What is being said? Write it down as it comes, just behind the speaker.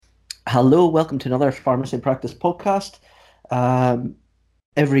Hello, welcome to another Pharmacy in Practice podcast. Um,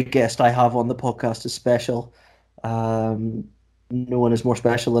 every guest I have on the podcast is special. No one is more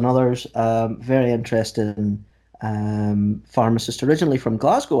special than others. Very interesting pharmacist, originally from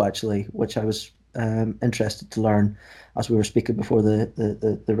Glasgow, actually, which I was interested to learn as we were speaking before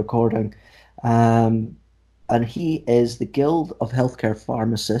the recording. Um, and he is the Guild of Healthcare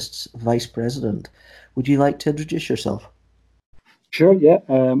Pharmacists Vice President. Would you like to introduce yourself? Sure, yeah.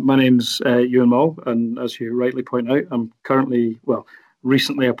 My name's Ewan Moll, and as you rightly point out, I'm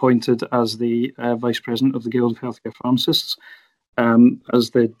recently appointed as the Vice President of the Guild of Healthcare Pharmacists.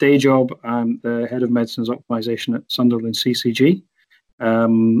 As the day job, I'm the Head of Medicines Optimisation at Sunderland CCG,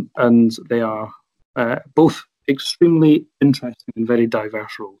 and they are both extremely interesting and very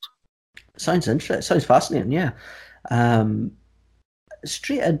diverse roles. Sounds interesting. Sounds fascinating, yeah.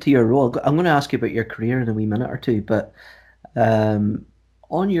 Straight into your role, I'm going to ask you about your career in a wee minute or two, but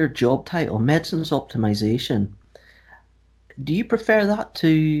on your job title, Medicines Optimisation, do you prefer that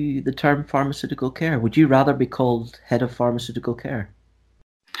to the term pharmaceutical care? Would you rather be called Head of Pharmaceutical Care?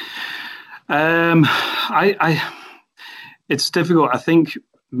 It's difficult. I think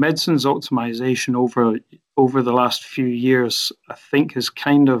medicines optimization over the last few years, I think has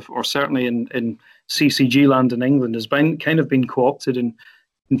kind of, or certainly in CCG land in England, has been kind of been co-opted and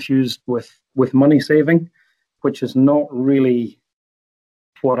confused with money saving, which is not really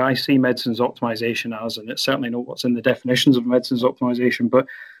what I see medicines optimization as, and it's certainly not what's in the definitions of medicines optimization. But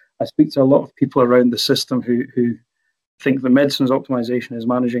I speak to a lot of people around the system who think that medicines optimization is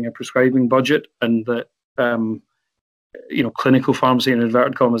managing a prescribing budget, and that clinical pharmacy in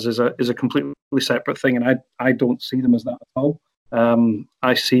inverted commas is a completely separate thing, and I don't see them as that at all.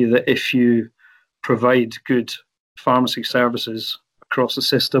 I see that if you provide good pharmacy services across the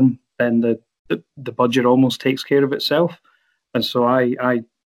system, then the budget almost takes care of itself. And so I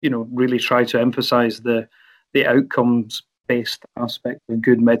really try to emphasize the outcomes based aspect of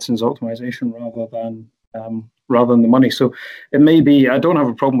good medicines optimization rather than the money. So it may be, I don't have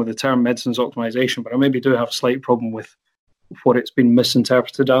a problem with the term medicines optimization, but I maybe do have a slight problem with what it's been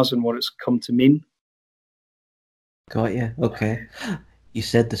misinterpreted as and what it's come to mean. Got you. Okay. You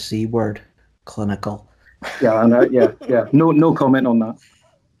said the C word, clinical. Yeah, and yeah. No comment on that.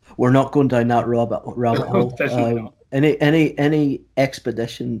 We're not going down that rabbit hole. Any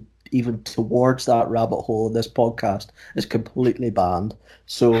expedition even towards that rabbit hole in this podcast is completely banned.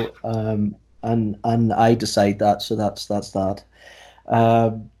 So and I decide that. So that's that.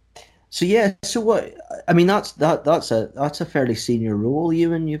 So yeah. So what? I mean, that's a fairly senior role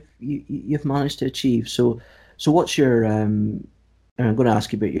you've managed to achieve. So what's your and I'm going to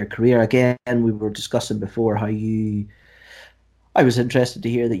ask you about your career again. We were discussing before how I was interested to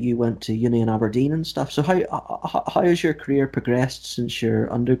hear that you went to uni in Aberdeen and stuff. So how has your career progressed since your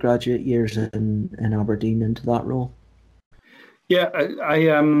undergraduate years in Aberdeen into that role? Yeah,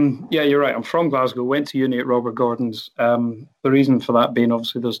 yeah, you're right. I'm from Glasgow. Went to uni at Robert Gordon's. The reason for that being,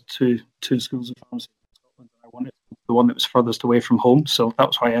 obviously, there's two schools of pharmacy in Scotland. I wanted the one that was furthest away from home, so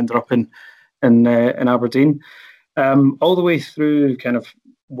that's why I ended up in Aberdeen. All the way through, kind of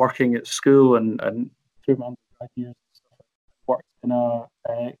working at school and through my undergrad years, worked in a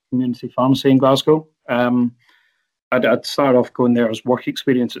community pharmacy in Glasgow. I'd started off going there as work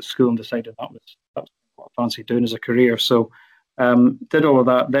experience at school and decided that was what I fancied doing as a career. So did all of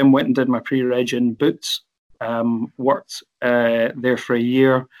that, then went and did my pre-reg in Boots, worked there for a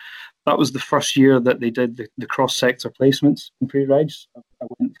year. That was the first year that they did the cross-sector placements in pre-reg. I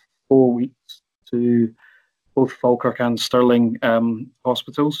went 4 weeks to both Falkirk and Stirling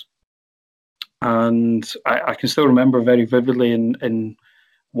hospitals. And I can still remember very vividly in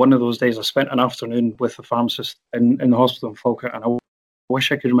one of those days, I spent an afternoon with a pharmacist in the hospital in Falkirk, and I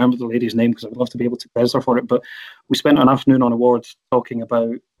wish I could remember the lady's name because I'd love to be able to praise her for it. But we spent an afternoon on a ward talking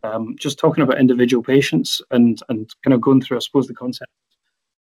about individual patients and kind of going through, I suppose, the concept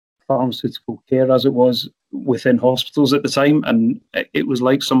of pharmaceutical care as it was within hospitals at the time. And it was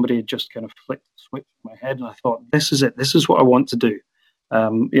like somebody had just kind of flicked the switch in my head, and I thought, this is it. This is what I want to do. I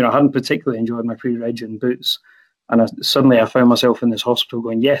hadn't particularly enjoyed my pre-reg in Boots, and suddenly I found myself in this hospital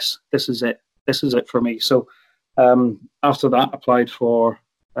going, yes, this is it. This is it for me. So after that, applied for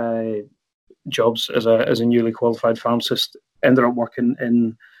jobs as a newly qualified pharmacist. Ended up working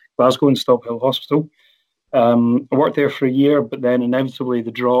in Glasgow in Stobhill Hospital. I worked there for a year, but then inevitably the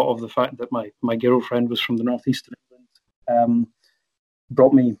draw of the fact that my girlfriend was from the northeast of England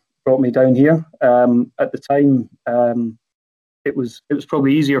brought me down here. At the time, it was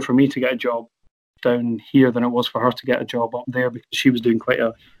probably easier for me to get a job down here than it was for her to get a job up there, because she was doing quite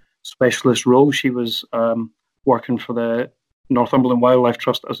a specialist role. She was working for the Northumberland Wildlife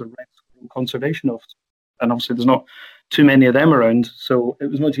Trust as a rescue conservation officer. And obviously there's not too many of them around, so it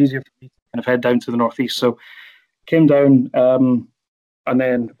was much easier for me to kind of head down to the northeast. So came down, and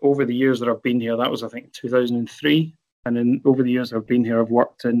then over the years that I've been here, that was I think 2003, and then over the years I've been here, I've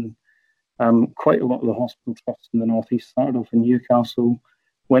worked in quite a lot of the hospital trusts in the northeast. Started off in Newcastle,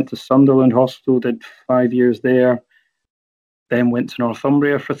 went to Sunderland Hospital, did 5 years there, then went to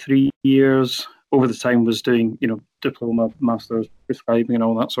Northumbria for 3 years. Over the time was doing, diploma, master's, prescribing and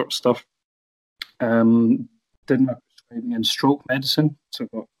all that sort of stuff. Did my prescribing in stroke medicine, so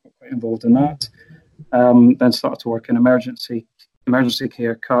got quite involved in that. Then started to work in emergency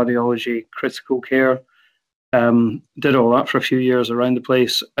care, cardiology, critical care. Did all that for a few years around the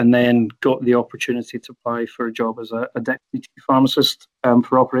place, and then got the opportunity to apply for a job as a deputy chief pharmacist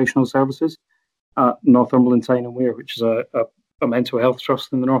for operational services at Northumberland Tyne and Wear, which is a mental health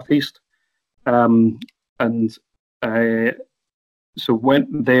trust in the northeast. So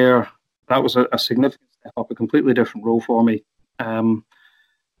went there. That was a significant step up, a completely different role for me.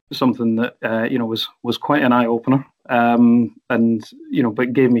 Something that was quite an eye opener,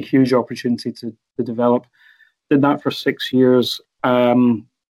 but gave me huge opportunity to develop. Did that for 6 years.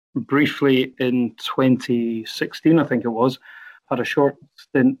 Briefly in 2016, I think it was, had a short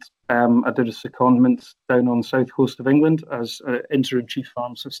stint. I did a secondment down on the south coast of England as interim chief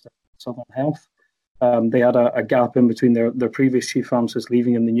pharmacist at Southern Health. They had a gap in between their previous chief pharmacist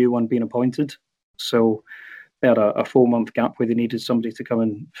leaving and the new one being appointed. So they had a 4-month gap where they needed somebody to come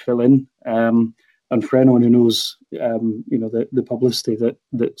and fill in. And for anyone who knows, the publicity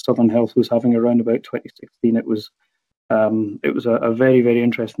that Southern Health was having around about 2016, it was a very, very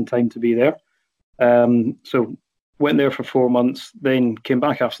interesting time to be there. So went there for 4 months, then came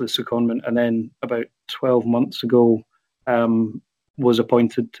back after the secondment, and then about 12 months ago was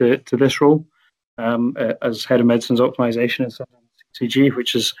appointed to this role as head of medicines optimization at Southern CCG,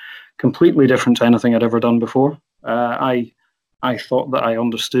 which is completely different to anything I'd ever done before. I thought that I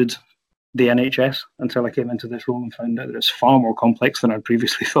understood the NHS until I came into this role and found out that it's far more complex than I'd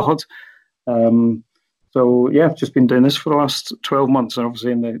previously thought. Just been doing this for the last 12 months, and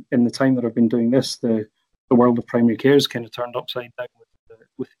obviously in the time that I've been doing this, the world of primary care is kind of turned upside down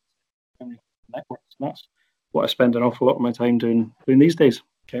with primary networks, and that's what I spend an awful lot of my time doing these days.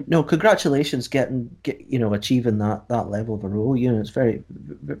 Okay. No, congratulations achieving that level of a role. It's very,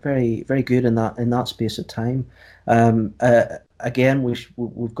 very, very good in that space of time. Again,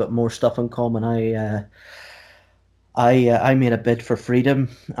 we've got more stuff in common. I made a bid for freedom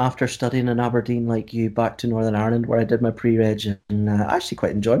after studying in Aberdeen, like you, back to Northern Ireland, where I did my pre-reg, and I actually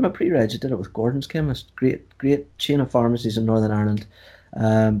quite enjoyed my pre-reg. I did it with Gordon's Chemist, great chain of pharmacies in Northern Ireland.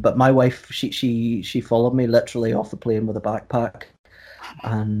 But my wife, she followed me literally off the plane with a backpack.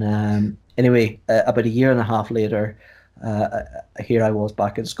 And anyway, about a year and a half later, here I was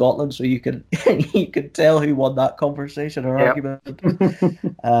back in Scotland. So you can tell who won that conversation or argument.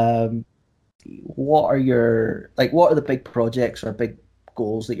 What are the big projects or big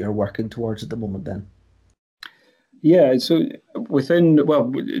goals that you're working towards at the moment then? Yeah, so do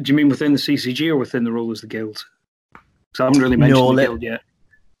you mean within the CCG or within the role as the guild? Because I haven't really mentioned the guild yet.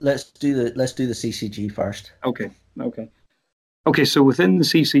 Let's do the CCG first. Okay, so within the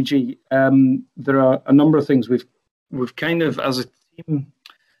CCG, there are a number of things we've kind of, as a team,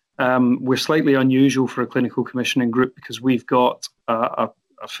 we're slightly unusual for a clinical commissioning group because we've got a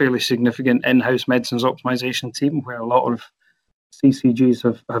fairly significant in-house medicines optimization team where a lot of CCGs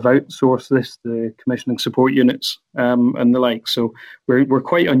have outsourced this, the commissioning support units and the like. So we're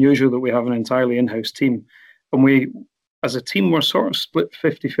quite unusual that we have an entirely in-house team. And we, as a team, we're sort of split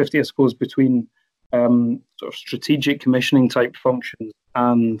 50-50, I suppose, between sort of strategic commissioning type functions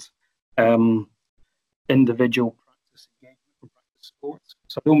and individual practice engagement or practice support.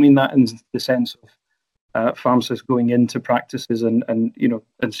 So I don't mean that in the sense of pharmacists going into practices and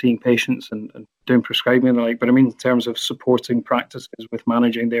seeing patients and doing prescribing and the like, but I mean in terms of supporting practices with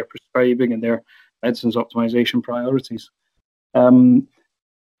managing their prescribing and their medicines optimization priorities.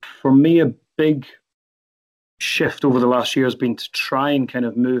 For me, a big shift over the last year has been to try and kind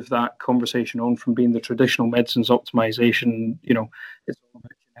of move that conversation on from being the traditional medicines optimization, it's all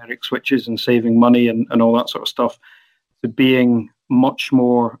about generic switches and saving money and all that sort of stuff, to being much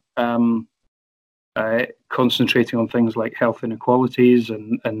more concentrating on things like health inequalities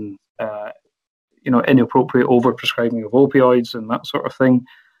and inappropriate overprescribing of opioids and that sort of thing,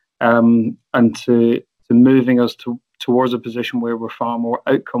 and to moving us towards a position where we're far more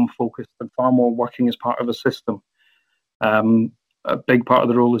outcome focused and far more working as part of a system. A big part of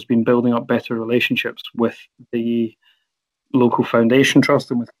the role has been building up better relationships with the local foundation trust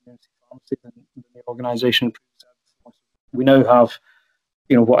and with community pharmacy and the organisation. We now have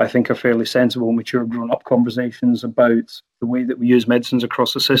what I think are fairly sensible, mature, grown-up conversations about the way that we use medicines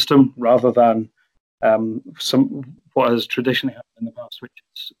across the system, rather than what has traditionally happened in the past, which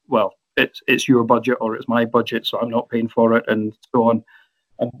is, well, it's your budget or it's my budget, so I'm not paying for it, and so on.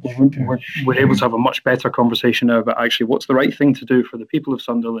 And we're able to have a much better conversation now about actually what's the right thing to do for the people of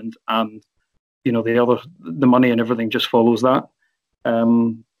Sunderland, and the money and everything just follows that.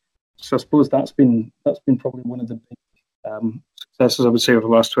 So I suppose that's been probably one of the big successes, I would say, over the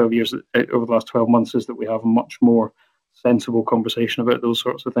last 12 years, over the last 12 months, is that we have a much more sensible conversation about those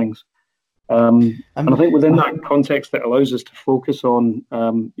sorts of things. And I think within that context, it allows us to focus on,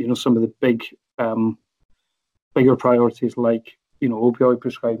 some of the bigger priorities, like, opioid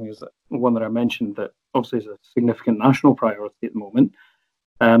prescribing is one that I mentioned, that obviously is a significant national priority at the moment.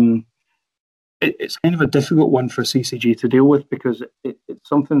 It's kind of a difficult one for CCG to deal with, because it's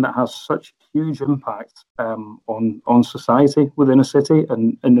something that has such huge impact on society within a city.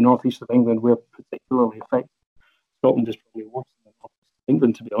 And in the northeast of England, we're particularly affected. Scotland is probably worse than the northeast of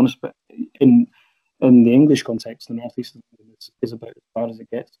England, to be honest. But in the English context, the northeast of England is about as far as it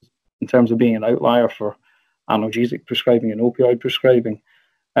gets in terms of being an outlier for analgesic prescribing and opioid prescribing.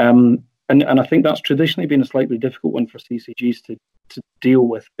 And I think that's traditionally been a slightly difficult one for CCGs to deal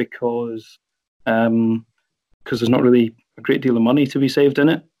with, because there's not really a great deal of money to be saved in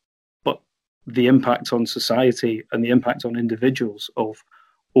it, but the impact on society and the impact on individuals of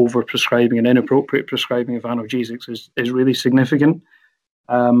over-prescribing and inappropriate prescribing of analgesics is really significant.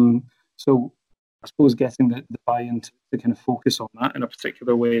 So I suppose getting the buy-in to kind of focus on that in a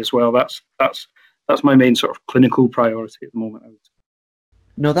particular way as well, that's my main sort of clinical priority at the moment, I would say.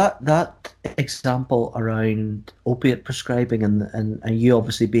 No, that example around opiate prescribing and you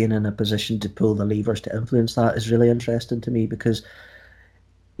obviously being in a position to pull the levers to influence that is really interesting to me, because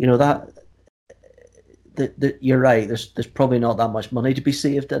that you're right. There's probably not that much money to be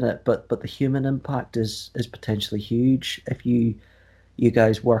saved in it, but the human impact is potentially huge if you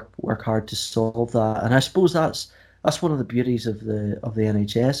guys work hard to solve that. And I suppose that's one of the beauties of the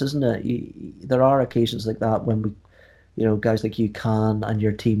NHS, isn't it? There are occasions like that when we, guys like you can, and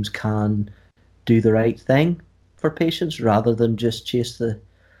your teams can, do the right thing for patients rather than just chase the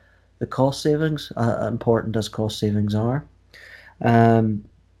cost savings, important as cost savings are.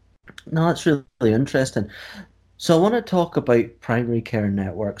 No, that's really interesting. So I want to talk about primary care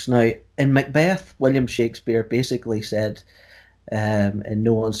networks. Now, in Macbeth, William Shakespeare basically said, in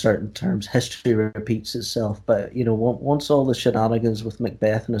no uncertain terms, history repeats itself. But, once all the shenanigans with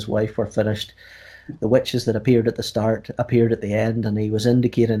Macbeth and his wife were finished, the witches that appeared at the start appeared at the end, and he was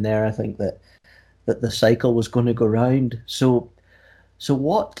indicating there, I think, that the cycle was going to go round. So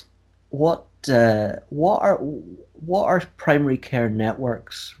what are primary care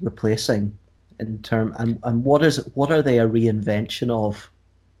networks replacing in term, and what are they a reinvention of?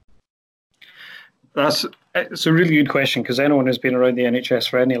 It's a really good question, because anyone who's been around the NHS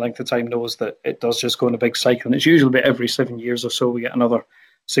for any length of time knows that it does just go in a big cycle, and it's usually about every 7 years or so we get another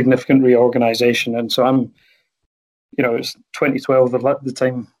significant reorganisation. And so it's 2012, the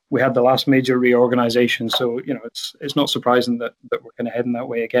time we had the last major reorganisation. So, it's not surprising that we're kind of heading that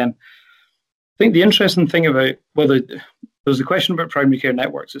way again. I think the interesting thing about there's the question about primary care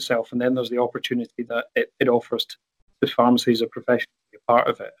networks itself, and then there's the opportunity that it offers to pharmacies or professionals to be a part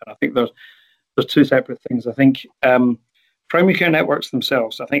of it. And I think there's two separate things. I think primary care networks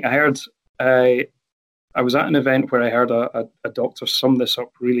themselves, I think I was at an event where I heard a doctor sum this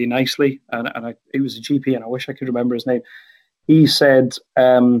up really nicely, and he was a GP, and I wish I could remember his name. He said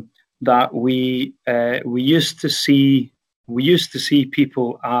that we used to see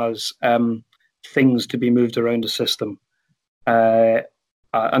people as things to be moved around a system, and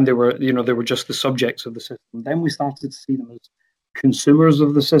they were just the subjects of the system. Then we started to see them as consumers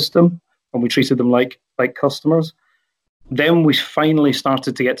of the system, and we treated them like customers. Then we finally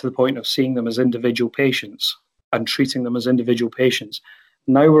started to get to the point of seeing them as individual patients and treating them as individual patients.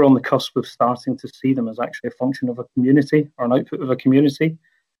 Now we're on the cusp of starting to see them as actually a function of a community, or an output of a community.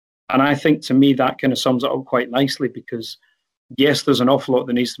 And I think, to me, that kind of sums it up quite nicely, because yes, there's an awful lot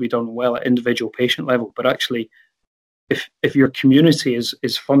that needs to be done well at individual patient level, but actually, if your community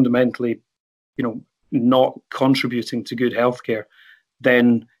is fundamentally, not contributing to good healthcare,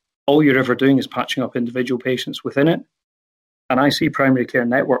 then all you're ever doing is patching up individual patients within it. And I see primary care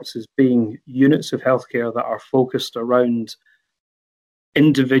networks as being units of healthcare that are focused around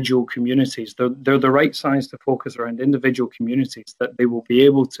individual communities. They're the right size to focus around individual communities, that they will be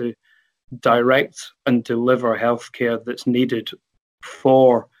able to direct and deliver healthcare that's needed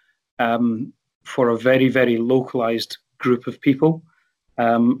for a very, very localized group of people.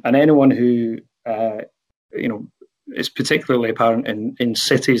 And anyone who it's particularly apparent in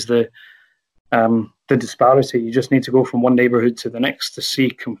cities, the disparity. You just need to go from one neighbourhood to the next to see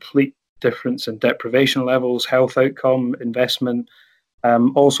complete difference in deprivation levels, health outcome, investment,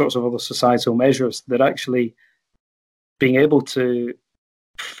 all sorts of other societal measures that actually being able to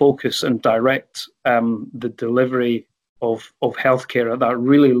focus and direct the delivery of healthcare at that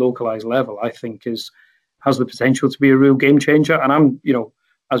really localized level, I think has the potential to be a real game changer. And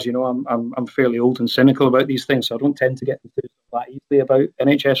I'm fairly old and cynical about these things, so I don't tend to get enthused that easily about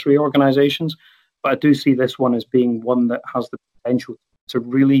NHS reorganisations. But I do see this one as being one that has the potential to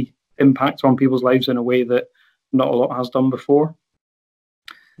really impact on people's lives in a way that not a lot has done before.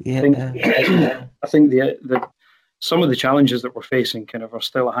 Yeah, I think the some of the challenges that we're facing kind of are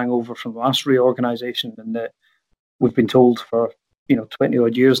still a hangover from the last reorganisation, and that we've been told for 20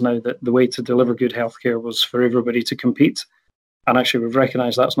 odd years now that the way to deliver good healthcare was for everybody to compete. And actually, we've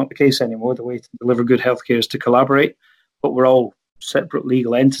recognised that's not the case anymore. The way to deliver good healthcare is to collaborate, but we're all separate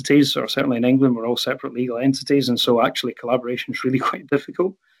legal entities, or certainly in England, we're all separate legal entities. And so actually collaboration is really quite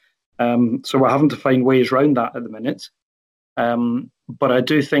difficult. So we're having to find ways around that at the minute. But I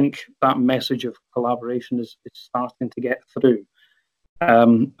do think that message of collaboration is starting to get through.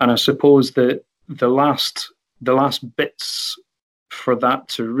 And I suppose that the last bits for that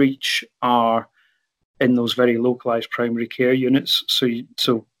to reach are in those very localized primary care units.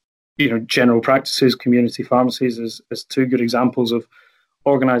 So general practices, community pharmacies as two good examples of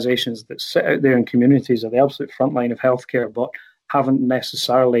organizations that sit out there in communities at the absolute front line of healthcare, but haven't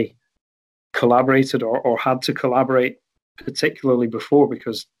necessarily collaborated or had to collaborate particularly before,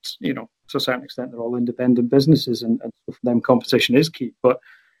 because to a certain extent they're all independent businesses, and for them competition is key. But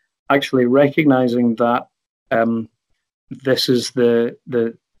actually recognizing that this is the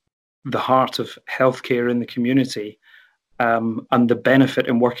heart of healthcare in the community, and the benefit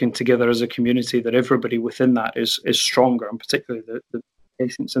in working together as a community, that everybody within that is stronger, and particularly the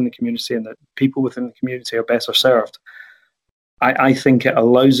patients in the community and the people within the community are better served. I think it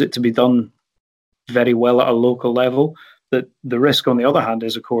allows it to be done very well at a local level. That the risk, on the other hand,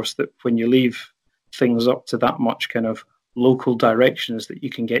 is, of course, that when you leave things up to that much kind of local direction, is that you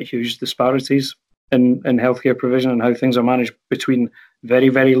can get huge disparities in healthcare provision and how things are managed between very,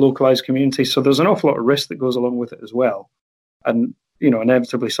 very localized communities. So there's an awful lot of risk that goes along with it as well. And,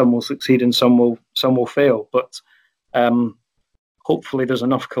 inevitably some will succeed and some will fail. But hopefully there's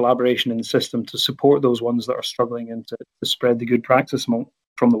enough collaboration in the system to support those ones that are struggling and to spread the good practice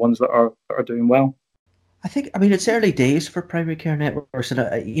from the ones that are doing well. I think, it's early days for primary care networks, and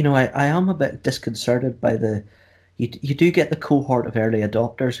I am a bit disconcerted by you do get the cohort of early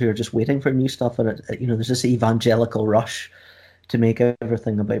adopters who are just waiting for new stuff, and there's this evangelical rush to make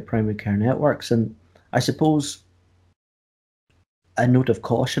everything about primary care networks, and I suppose a note of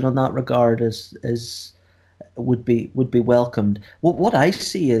caution on that regard would be welcomed. What I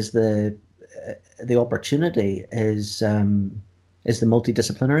see is the opportunity is the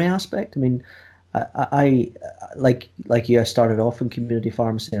multidisciplinary aspect. I like you. I started off in community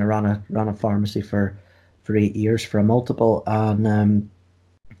pharmacy, and I ran a pharmacy for 8 years for a multiple, and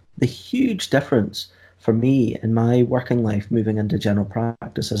the huge difference for me in my working life moving into general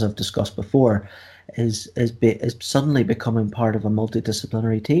practice, as I've discussed before, is suddenly becoming part of a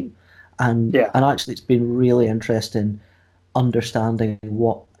multidisciplinary team, and actually it's been really interesting understanding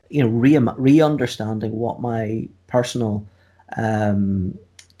what re-understanding what my personal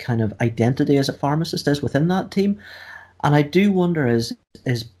kind of identity as a pharmacist is within that team. And I do wonder, is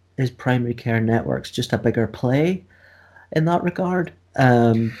primary care networks just a bigger play in that regard?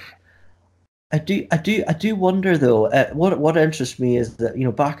 I do wonder though. What interests me is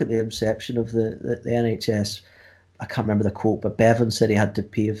that back at the inception of the NHS, I can't remember the quote, but Bevan said he had to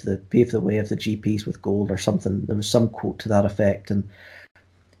pave the way of the GPs with gold or something. There was some quote to that effect, and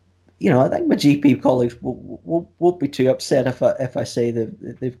I think my GP colleagues won't be too upset if I say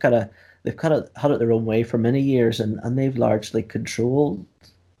that they've kind of had it their own way for many years, and they've largely controlled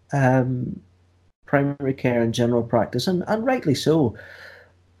primary care and general practice, and rightly so.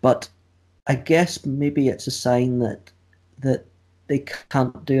 But I guess maybe it's a sign that they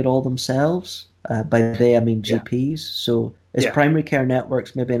can't do it all themselves. By they, I mean GPs. So is primary care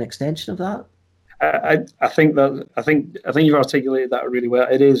networks maybe an extension of that? I think you've articulated that really well.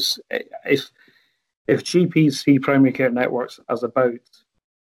 It is, if GPs see primary care networks as about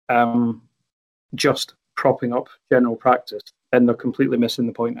just propping up general practice, then they're completely missing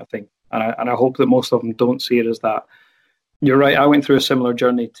the point, I think. And I hope that most of them don't see it as that. You're right. I went through a similar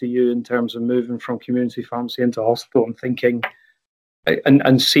journey to you in terms of moving from community pharmacy into hospital, and thinking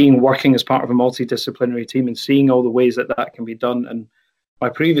and seeing working as part of a multidisciplinary team and seeing all the ways that can be done. And my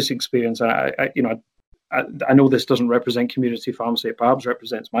previous experience, I I know this doesn't represent community pharmacy, it perhaps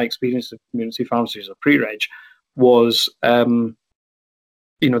represents my experience of community pharmacy as a pre-reg, was, the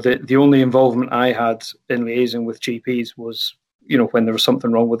only involvement I had in liaising with GPs was, when there was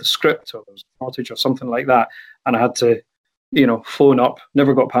something wrong with the script or there was a shortage or something like that, and I had to, phone up,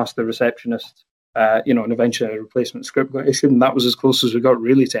 never got past the receptionist, and eventually a replacement script got issued, and that was as close as we got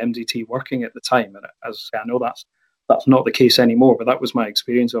really to MDT working at the time. And as I say, I know that's not the case anymore, but that was my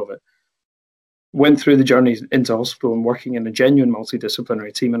experience of it. Went through the journey into hospital and working in a genuine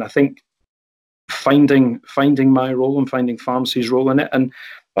multidisciplinary team, and I think finding my role and finding pharmacy's role in it, and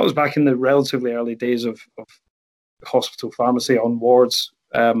that was back in the relatively early days of hospital pharmacy on wards,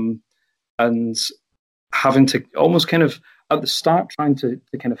 and having to almost kind of at the start trying to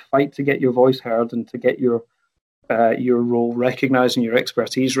kind of fight to get your voice heard and to get your role recognised and your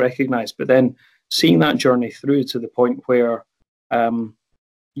expertise recognised, but then seeing that journey through to the point where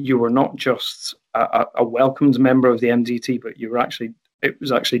you were not just a welcomed member of the MDT, but it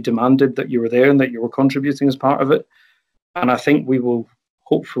was actually demanded that you were there and that you were contributing as part of it. And I think we will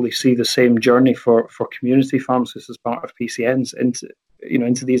hopefully see the same journey for community pharmacists as part of PCNs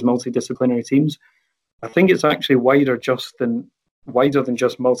into these multidisciplinary teams. I think it's actually wider than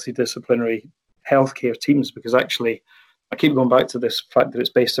just multidisciplinary healthcare teams, because actually I keep going back to this fact that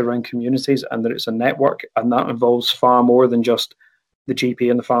it's based around communities and that it's a network, and that involves far more than just the GP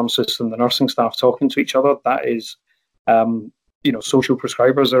and the pharmacist and the nursing staff talking to each other. That is, social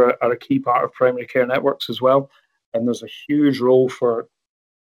prescribers are a key part of primary care networks as well, and there's a huge role for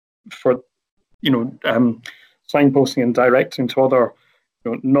signposting and directing to other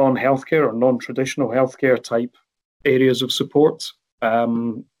non-healthcare or non-traditional healthcare type areas of support.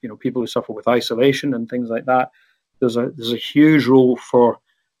 People who suffer with isolation and things like that. There's a huge role for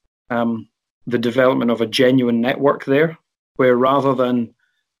the development of a genuine network there, where rather than,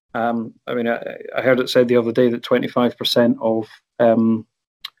 I heard it said the other day that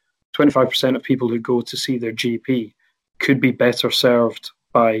 25% of people who go to see their GP could be better served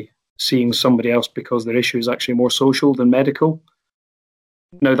by seeing somebody else because their issue is actually more social than medical.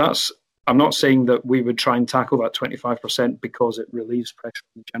 Now, I'm not saying that we would try and tackle that 25% because it relieves pressure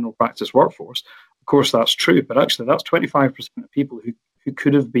on the general practice workforce. Of course, that's true, but actually, that's 25% of people who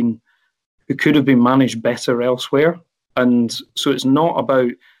could have been managed better elsewhere. And so, it's not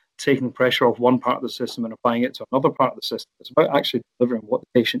about taking pressure off one part of the system and applying it to another part of the system. It's about actually delivering what the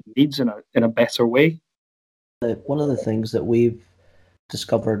patient needs in a better way. One of the things that we've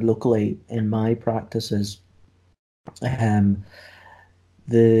discovered locally in my practice is the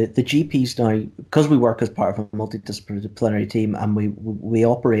GPs now, because we work as part of a multidisciplinary team and we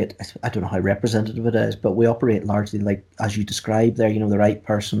operate, I don't know how representative it is, but we operate largely like as you described there. The right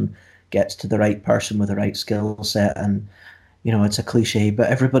person gets to the right person with the right skill set, and it's a cliche, but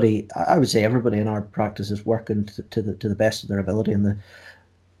I would say everybody in our practice is working to the best of their ability and the,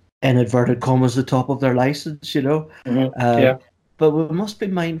 in inverted commas, the top of their license. Yeah. But we must be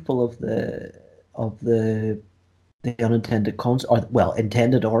mindful of the unintended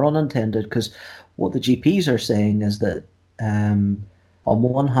intended or unintended, because what the GPs are saying is that on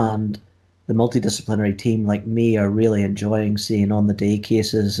one hand, the multidisciplinary team like me are really enjoying seeing on the day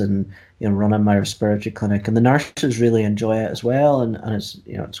cases and running my respiratory clinic, and the nurses really enjoy it as well, and it's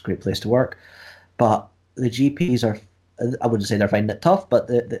it's a great place to work. But the GPs are, I wouldn't say they're finding it tough, but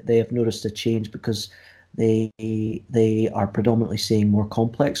they have noticed a change because they are predominantly seeing more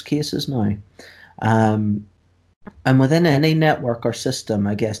complex cases now. And within any network or system,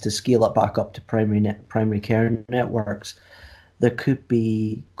 I guess, to scale it back up to primary care networks, there could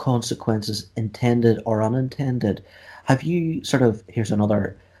be consequences intended or unintended. Have you here's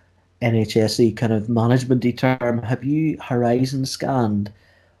another NHSE kind of management term, have you horizon scanned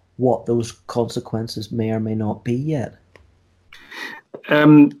what those consequences may or may not be yet?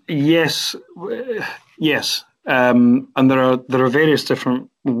 Yes. And there are various different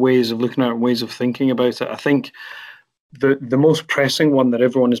ways of looking at it, ways of thinking about it. I think the most pressing one that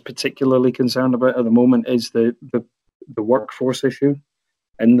everyone is particularly concerned about at the moment is the workforce issue,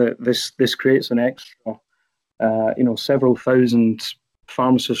 and this creates an extra, several thousand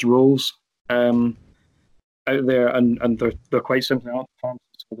pharmacist roles out there, and they're quite simply not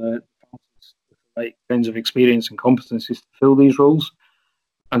pharmacists with the right kinds of experience and competencies to fill these roles.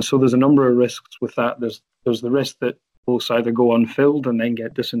 And so there's a number of risks with that. There's the risk that posts either go unfilled and then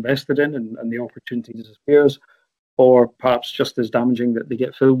get disinvested in, and the opportunity disappears, or perhaps just as damaging, that they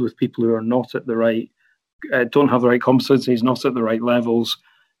get filled with people who are not at the right, don't have the right competencies, not at the right levels,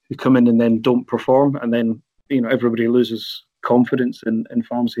 who come in and then don't perform, and then everybody loses confidence in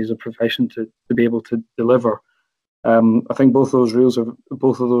pharmacy as a profession to be able to deliver I think both of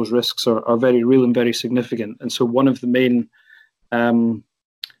those risks are very real and very significant. And so one of the main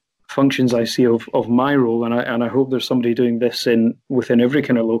functions I see of my role, and I hope there's somebody doing this within every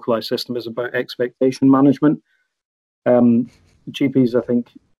kind of localized system, is about expectation management. GPs, I think,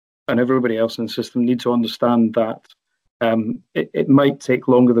 and everybody else in the system need to understand that it might take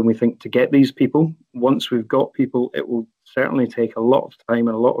longer than we think to get these people. Once we've got people, it will certainly take a lot of time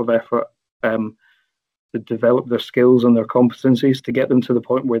and a lot of effort to develop their skills and their competencies to get them to the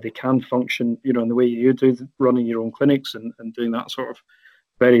point where they can function, in the way you do, running your own clinics and doing that sort of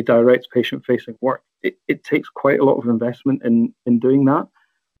very direct patient-facing work. It takes quite a lot of investment in doing that.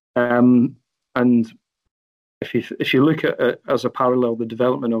 And if you look at it as a parallel, the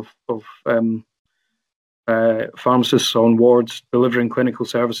development of pharmacists on wards delivering clinical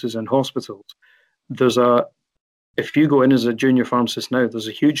services in hospitals, if you go in as a junior pharmacist now, there's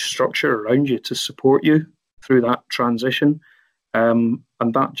a huge structure around you to support you through that transition, and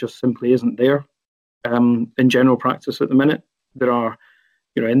that just simply isn't there in general practice at the minute. There are,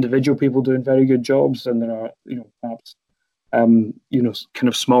 individual people doing very good jobs, and there are, perhaps, kind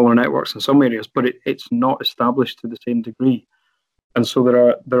of smaller networks in some areas, but it's not established to the same degree, and so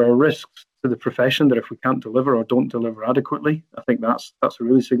there are risks to the profession that if we can't deliver or don't deliver adequately, I think that's a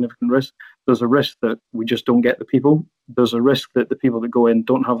really significant risk. There's a risk that we just don't get the people. There's a risk that the people that go in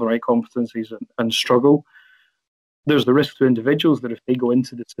don't have the right competencies and struggle. There's the risk to individuals that if they go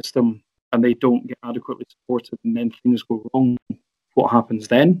into the system and they don't get adequately supported and then things go wrong, what happens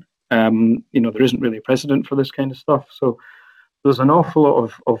then? There isn't really a precedent for this kind of stuff. So there's an awful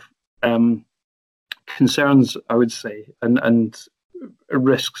lot of concerns, I would say, and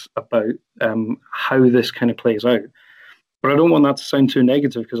risks about how this kind of plays out. But I don't want that to sound too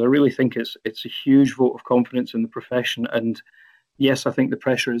negative, because I really think it's a huge vote of confidence in the profession. And yes, I think the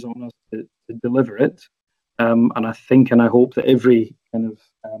pressure is on us to deliver it. And I think and I hope that every kind of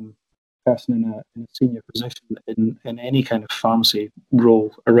person in a senior position in any kind of pharmacy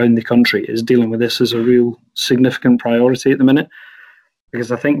role around the country is dealing with this as a real significant priority at the minute.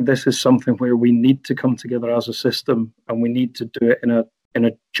 Because I think this is something where we need to come together as a system, and we need to do it in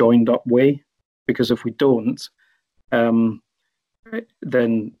a joined up way. Because if we don't,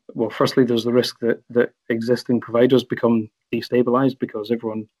 then, well, firstly, there's the risk that existing providers become destabilized because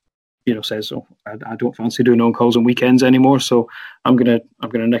everyone, says, "Oh, I don't fancy doing on calls on weekends anymore, so I'm gonna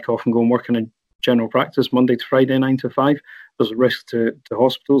nick off and go and work in a general practice Monday to Friday, 9 to 5." There's a risk to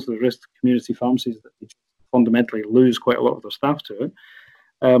hospitals. There's a risk to community pharmacies that they fundamentally lose quite a lot of their staff to it.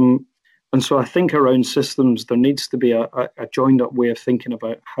 And so I think around systems, there needs to be a joined up way of thinking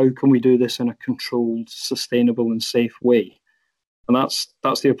about how can we do this in a controlled, sustainable and safe way. And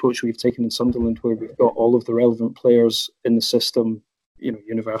that's the approach we've taken in Sunderland, where we've got all of the relevant players in the system,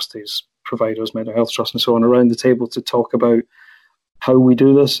 universities, providers, mental health trusts and so on, around the table to talk about how we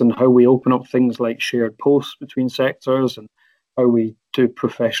do this and how we open up things like shared posts between sectors and how we do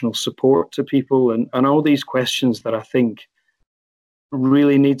professional support to people and all these questions that I think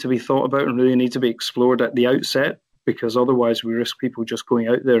really need to be thought about and really need to be explored at the outset, because otherwise we risk people just going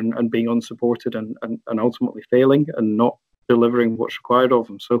out there and being unsupported and ultimately failing and not delivering what's required of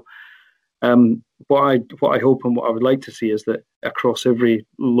them. So what I hope and what I would like to see is that across every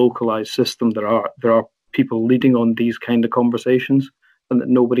localized system there are people leading on these kind of conversations, and that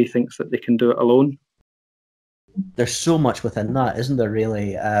nobody thinks that they can do it alone. There's so much within that, isn't there,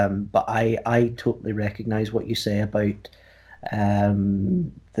 really? But I totally recognise what you say about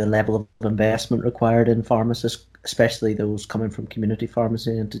the level of investment required in pharmacists, especially those coming from community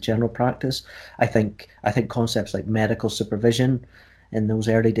pharmacy into general practice. I think concepts like medical supervision in those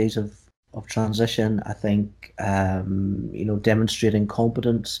early days of transition, I think demonstrating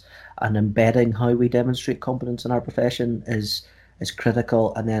competence and embedding how we demonstrate competence in our profession is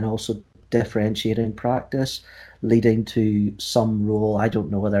critical, and then also differentiating practice, leading to some role. I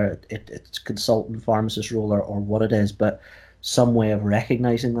don't know whether it's consultant pharmacist role or what it is, but some way of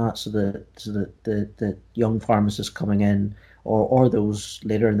recognizing that, so that the young pharmacists coming in or those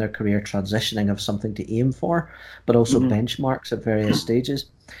later in their career transitioning have something to aim for, but also benchmarks at various stages.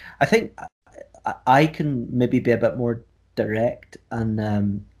 I think I can maybe be a bit more direct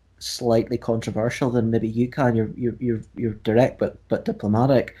and slightly controversial than maybe you can. You're direct but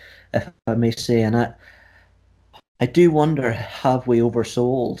diplomatic, if I may say. And I do wonder, have we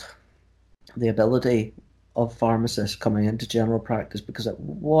oversold the ability of pharmacists coming into general practice? Because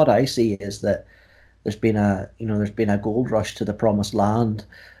what I see is that there's been a gold rush to the promised land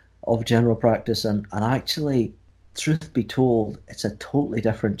of general practice, and actually, truth be told, it's a totally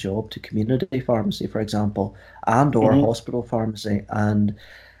different job to community pharmacy, for example, and or hospital pharmacy, and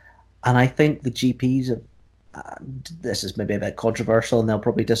I think the GPs this is maybe a bit controversial and they'll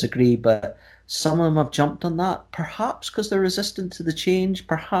probably disagree, but some of them have jumped on that, perhaps because they're resistant to the change,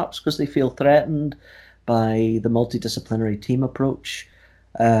 perhaps because they feel threatened by the multidisciplinary team approach.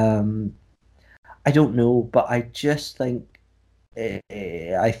 I don't know, but I just think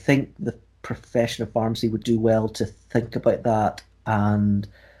I think the profession of pharmacy would do well to think about that and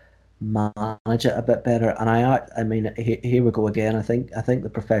manage it a bit better. And I mean, here we go again. I think the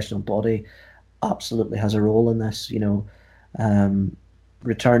professional body absolutely has a role in this.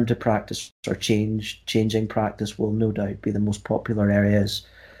 Return to practice or changing practice will no doubt be the most popular areas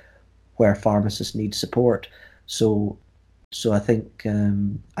where pharmacists need support. So I think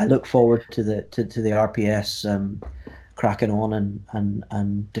I look forward to the RPS cracking on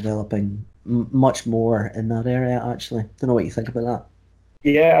and developing much more in that area. Actually, don't know what you think about that.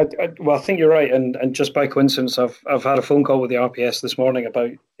 Yeah, well, I think you're right, and just by coincidence, I've had a phone call with the RPS this morning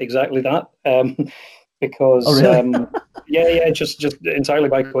about exactly that. Because oh, really? Just entirely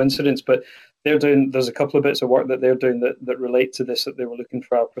by coincidence. But there's a couple of bits of work that they're doing that relate to this that they were looking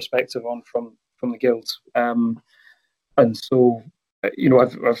for our perspective on from the guilds. And so,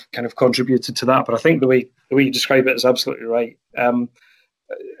 I've kind of contributed to that. But I think the way you describe it is absolutely right. I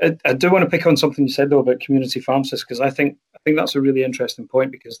do want to pick on something you said though about community pharmacists, because I think that's a really interesting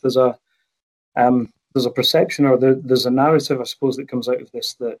point, because there's a perception, or there's a narrative, I suppose, that comes out of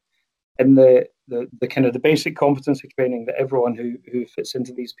this, that in the kind of the basic competency training that everyone who fits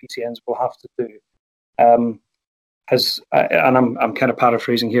into these PCNs will have to do, and I'm kind of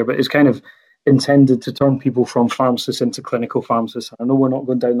paraphrasing here, but is kind of intended to turn people from pharmacists into clinical pharmacists. I know we're not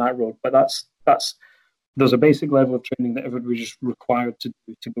going down that road, but that's there's a basic level of training that everybody's just required to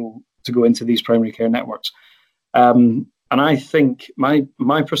do to go into these primary care networks. And I think my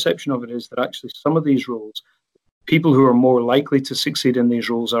perception of it is that actually some of these roles, people who are more likely to succeed in these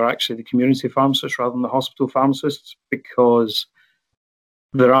roles are actually the community pharmacists rather than the hospital pharmacists, because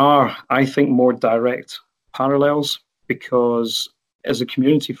there are, I think, more direct parallels. Because as a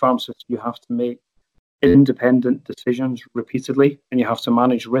community pharmacist, you have to make independent decisions repeatedly, and you have to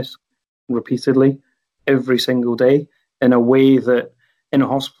manage risk repeatedly every single day in a way that in a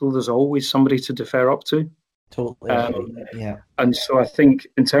hospital there's always somebody to defer up to. Totally. Yeah. And so I think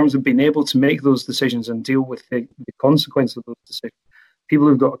in terms of being able to make those decisions and deal with the consequences of those decisions, people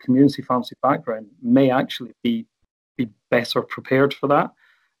who've got a community pharmacy background may actually be better prepared for that.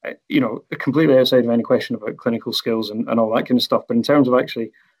 Completely outside of any question about clinical skills and all that kind of stuff. But in terms of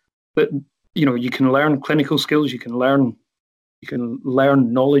actually, you can learn clinical skills, you can learn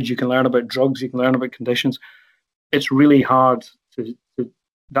knowledge, you can learn about drugs, you can learn about conditions. It's really hard to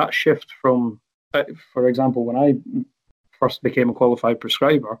that shift from, for example, when I first became a qualified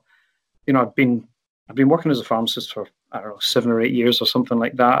prescriber, I've been working as a pharmacist for, I don't know, 7 or 8 years or something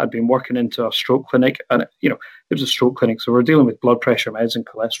like that. I'd been working into a stroke clinic, and it was a stroke clinic, so we're dealing with blood pressure meds and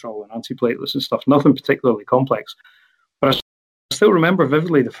cholesterol and antiplatelets and stuff, nothing particularly complex. But I still remember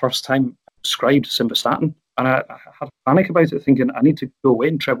vividly the first time I prescribed simvastatin, and I had a panic about it, thinking I need to go away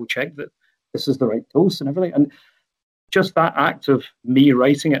and treble check that this is the right dose and everything. And just that act of me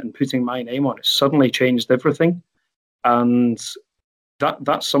writing it and putting my name on it suddenly changed everything. And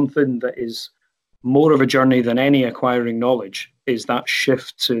that's something that is more of a journey than any acquiring knowledge, is that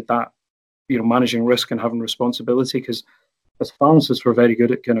shift to that, managing risk and having responsibility. Because as pharmacists, we're very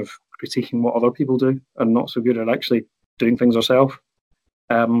good at kind of critiquing what other people do and not so good at actually doing things ourselves.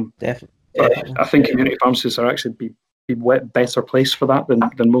 Definitely. I think community pharmacists are actually be better placed for that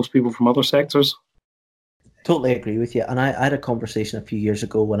than most people from other sectors. Totally agree with you. And I had a conversation a few years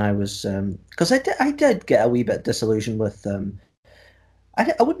ago when I was, because I did get a wee bit disillusioned with,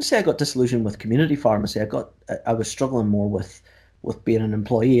 I wouldn't say I got disillusioned with community pharmacy. I was struggling more with being an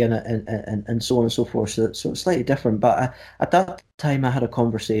employee and so on and so forth. So it's slightly different. But at that time, I had a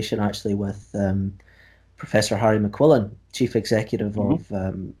conversation actually with Professor Harry McQuillan, Chief Executive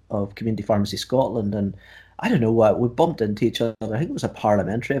of Community Pharmacy Scotland, and I don't know what, we bumped into each other. I think it was a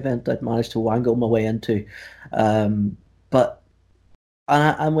parliamentary event I'd managed to wangle my way into. And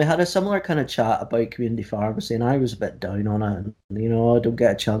we had a similar kind of chat about community pharmacy, and I was a bit down on it. And, I don't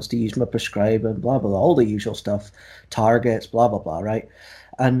get a chance to use my prescribe and blah, blah, blah, all the usual stuff, targets, blah, blah, blah, right?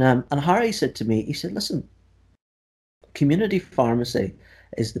 And Harry said to me, he said, listen, community pharmacy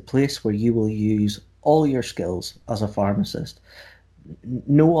is the place where you will use all your skills as a pharmacist.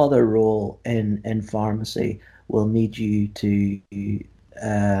 No other role in pharmacy will need you to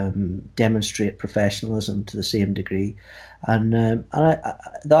demonstrate professionalism to the same degree, and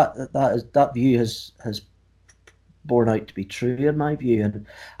that view has borne out to be true in my view. And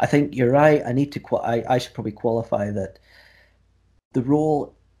I think you're right. I should probably qualify that the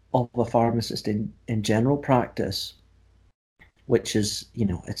role of a pharmacist in general practice, which is,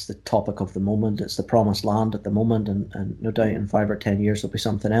 it's the topic of the moment, it's the promised land at the moment, and no doubt in 5 or 10 years there'll be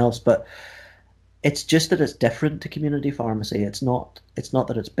something else. But it's just that it's different to community pharmacy. It's not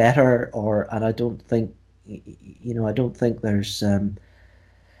that it's better, and I don't think, I don't think there's,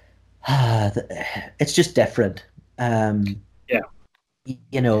 it's just different. Yeah.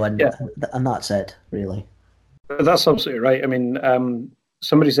 And that's it, really. That's absolutely right. I mean,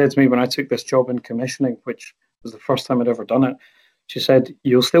 somebody said to me when I took this job in commissioning, which was the first time I'd ever done it, she said,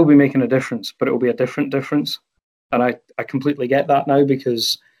 "You'll still be making a difference, but it will be a different difference." And I completely get that now,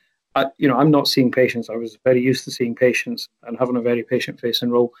 because I'm not seeing patients. I was very used to seeing patients and having a very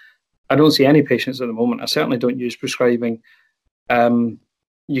patient-facing role. I don't see any patients at the moment. I certainly don't use prescribing.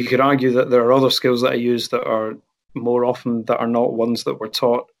 You could argue that there are other skills that I use that are more often that are not ones that were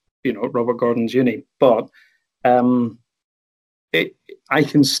taught, at Robert Gordon's uni. But I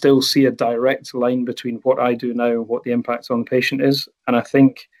can still see a direct line between what I do now and what the impact on the patient is. And I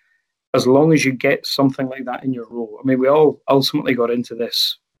think as long as you get something like that in your role, I mean, we all ultimately got into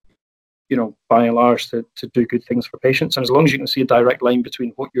this, by and large, to do good things for patients. And as long as you can see a direct line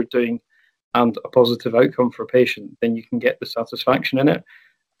between what you're doing and a positive outcome for a patient, then you can get the satisfaction in it.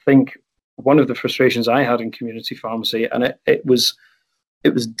 I think one of the frustrations I had in community pharmacy, and it was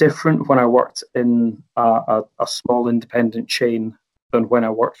different when I worked in a small independent chain than when I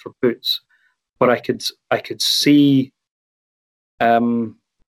worked for Boots, but I could see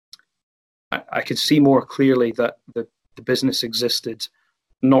I could see more clearly that the business existed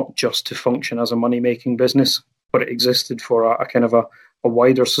not just to function as a money-making business, but it existed for a kind of a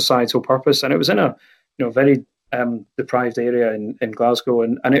wider societal purpose. And it was in a very deprived area in Glasgow,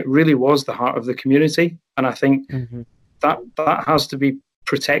 and it really was the heart of the community. And I think that has to be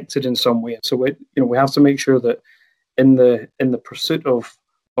protected in some way. So we have to make sure that in the pursuit of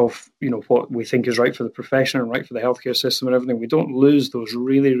what we think is right for the profession and right for the healthcare system and everything, we don't lose those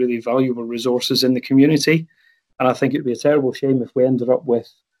really, really valuable resources in the community. And I think it'd be a terrible shame if we ended up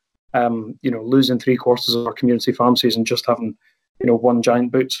with losing 3/4 of our community pharmacies and just having one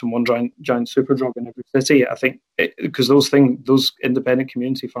giant Boots and one giant Superdrug in every city. I think because those independent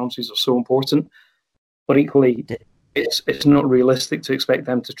community pharmacies are so important, but equally it's not realistic to expect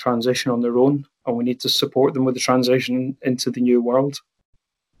them to transition on their own, and we need to support them with the transition into the new world.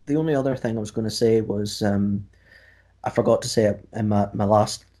 The only other thing I was going to say was I forgot to say it in my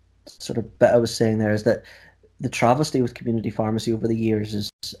last sort of bit I was saying there, is that the travesty with community pharmacy over the years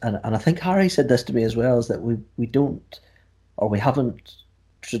is, and I think Harry said this to me as well, is that we don't, or we haven't,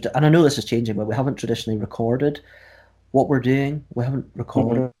 and I know this is changing, but we haven't traditionally recorded what we're doing. We haven't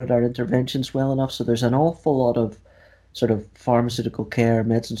recorded our interventions well enough. So there's an awful lot of sort of pharmaceutical care,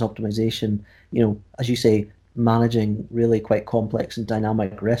 medicines optimization, as you say, managing really quite complex and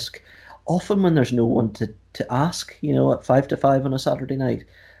dynamic risk, often when there's no one to ask, at 5 to 5 on a Saturday night.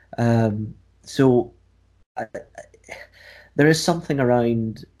 There is something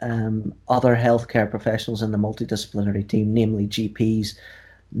around other healthcare professionals in the multidisciplinary team, namely GPs,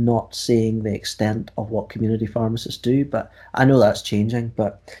 not seeing the extent of what community pharmacists do. But I know that's changing.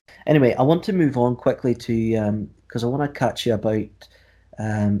 But anyway, I want to move on quickly to, because I want to catch you about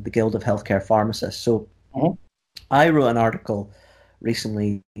the Guild of Healthcare Pharmacists. So I wrote an article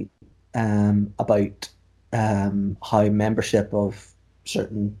recently about how membership of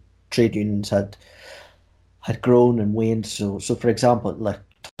certain trade unions had grown and waned. So for example, like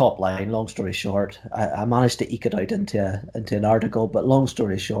top line, long story short, I managed to eke it out into an article, but long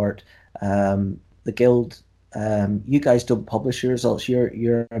story short, the Guild, you guys don't publish your results.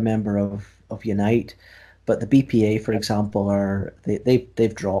 You're a member of Unite, but the BPA, for example,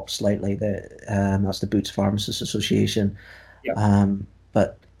 they've dropped slightly. That's the Boots Pharmacists Association. Yep.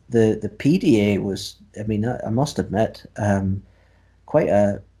 But the PDA was, I mean, I must admit, quite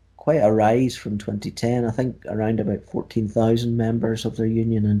a rise from 2010. I think around about 14,000 members of their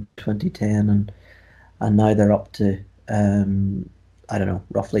union in 2010, and now they're up to I don't know,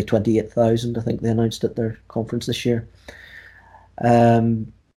 roughly 28,000. I think they announced at their conference this year.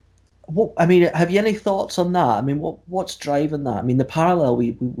 I mean, have you any thoughts on that? I mean, what's driving that? I mean, the parallel,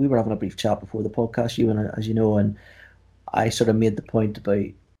 we were having a brief chat before the podcast, you and I, as you know, and I sort of made the point about,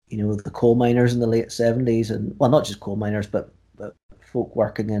 the coal miners in the late 70s, and well, not just coal miners, but folk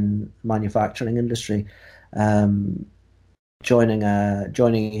working in manufacturing industry. Joining a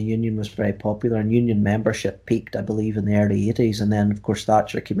union was very popular, and union membership peaked, I believe, in the early 80s, and then of course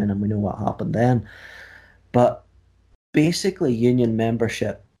Thatcher came in, and we know what happened then. But basically, union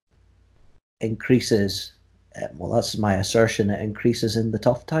membership increases. Well, that's my assertion. It increases in the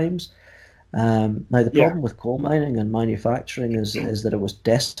tough times, Now, the problem with coal mining and manufacturing is that it was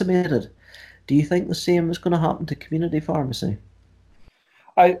decimated. Do you think the same is going to happen to community pharmacy?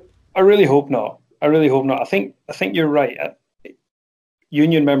 I really hope not. I really hope not. I think you're right.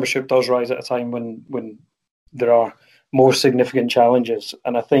 Union membership does rise at a time when there are more significant challenges,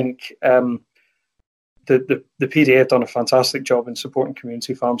 and I think the PDA have done a fantastic job in supporting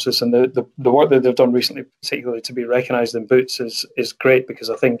community pharmacists, and the work that they've done recently, particularly to be recognised in Boots, is great, because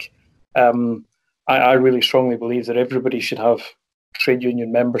I think I really strongly believe that everybody should have trade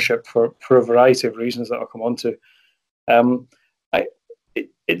union membership for a variety of reasons that I'll come on to.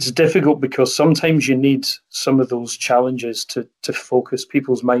 It's difficult because sometimes you need some of those challenges to focus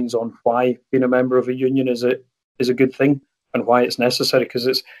people's minds on why being a member of a union is a good thing and why it's necessary, because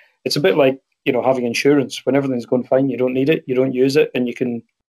it's a bit like, having insurance. When everything's going fine, you don't need it, you don't use it, and you can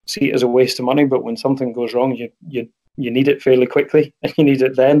see it as a waste of money. But when something goes wrong, you need it fairly quickly, and you need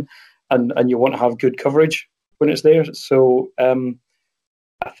it then, and you want to have good coverage when it's there. So I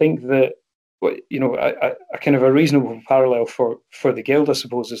think that, a kind of a reasonable parallel for the Guild, I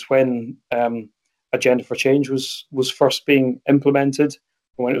suppose, is when Agenda for Change was first being implemented,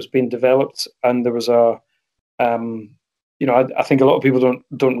 when it was being developed, and there was I think a lot of people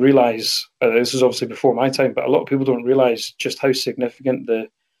don't realise, this is obviously before my time, but a lot of people don't realise just how significant the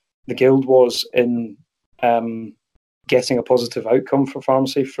Guild was in getting a positive outcome for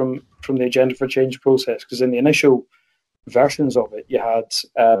pharmacy from the Agenda for Change process. Because in the initial versions of it, you had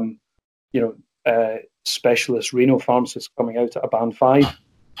specialist renal pharmacists coming out at a band 5.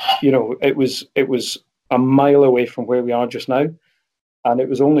 It was a mile away from where we are just now. And it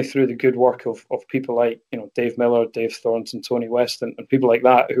was only through the good work of people like, Dave Miller, Dave Thornton, Tony West, and people like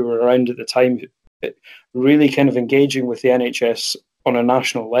that who were around at the time, really kind of engaging with the NHS on a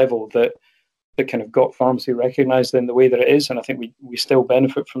national level, that kind of got pharmacy recognised in the way that it is. And I think we still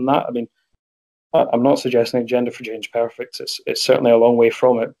benefit from that. I mean, I'm not suggesting Agenda for Change perfect. It's certainly a long way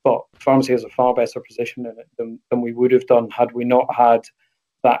from it, but pharmacy has a far better position in it than we would have done had we not had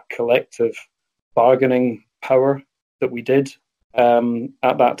that collective bargaining power that we did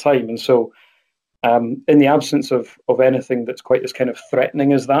at that time. And so in the absence of anything that's quite as kind of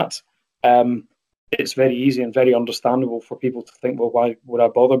threatening as that, it's very easy and very understandable for people to think, well, why would I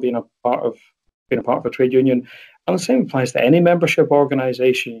bother being a part of a trade union? And the same applies to any membership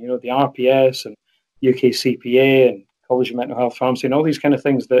organisation, the RPS and UKCPA and College of Mental Health Pharmacy and all these kind of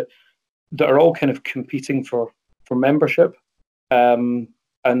things that are all kind of competing for membership. And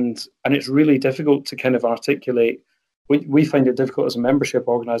it's really difficult to kind of articulate. We find it difficult as a membership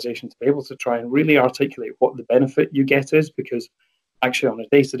organisation to be able to try and really articulate what the benefit you get is, because actually on a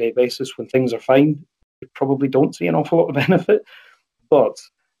day-to-day basis, when things are fine, you probably don't see an awful lot of benefit. But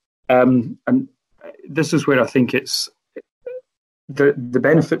and this is where I think it's the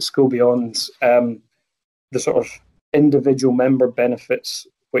benefits go beyond the sort of individual member benefits,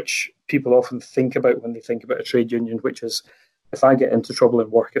 which people often think about when they think about a trade union, which is, if I get into trouble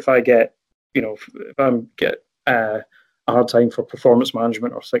in work, if I get, if I get a hard time for performance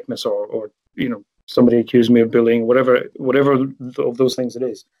management or sickness, or somebody accused me of bullying, whatever of those things it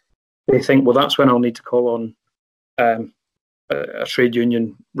is, they think, well, that's when I'll need to call on a trade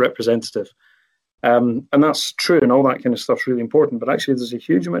union representative. And that's true, and all that kind of stuff's really important. But actually, there's a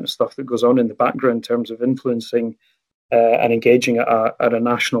huge amount of stuff that goes on in the background in terms of influencing and engaging at a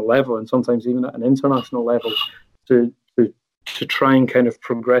national level, and sometimes even at an international level, to try and kind of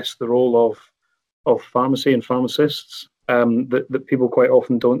progress the role of pharmacy and pharmacists that people quite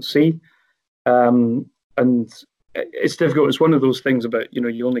often don't see. And it's difficult. It's one of those things about,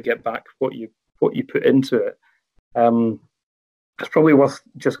 you only get back what you put into it. It's probably worth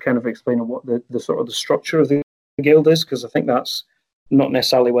just kind of explaining what the sort of the structure of the Guild is, because I think that's not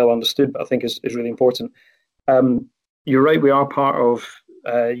necessarily well understood, but I think is really important. You're right, we are part of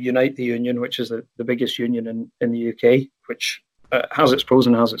Unite the Union, which is the biggest union in the UK, which has its pros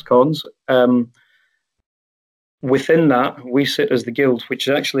and has its cons. Within that, we sit as the Guild, which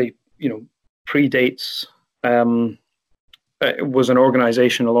is actually, predates. It was an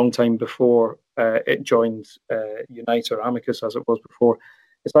organisation a long time before it joined Unite, or Amicus as it was before.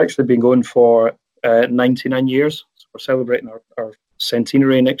 It's actually been going for 99 years. So we're celebrating our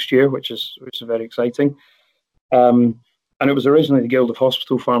centenary next year, which is very exciting. And it was originally the Guild of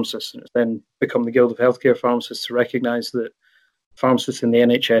Hospital Pharmacists, and it's then become the Guild of Healthcare Pharmacists to recognise that pharmacists in the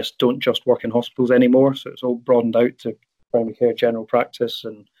NHS don't just work in hospitals anymore. So it's all broadened out to primary care, general practice,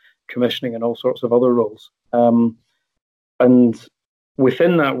 and commissioning, and all sorts of other roles. And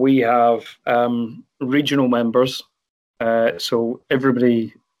within that, we have regional members. So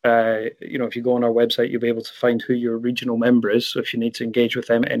everybody if you go on our website, you'll be able to find who your regional member is. So if you need to engage with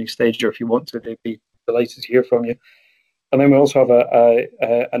them at any stage, or if you want to, they'd be delighted to hear from you. And then we also have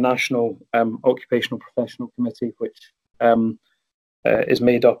a national occupational professional committee, which is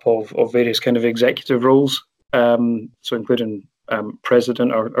made up of various kind of executive roles. So including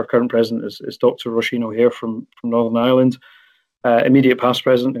president, our current president is Dr. Roisin O'Hare from Northern Ireland. Immediate past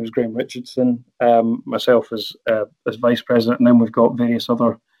president, who's Graham Richardson. Myself as vice president, and then we've got various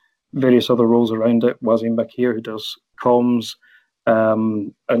other roles around it. Wazim Bakir, who does comms,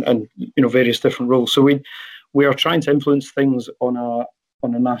 and various different roles. So we are trying to influence things on a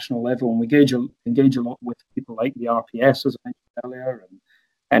national level, and we engage a lot with people like the RPS, as I mentioned earlier, and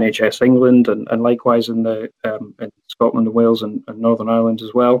NHS England, and likewise in Scotland and Wales and Northern Ireland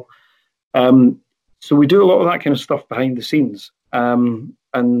as well. So we do a lot of that kind of stuff behind the scenes. And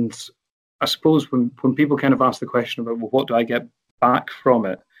I suppose when people kind of ask the question about, well, what do I get back from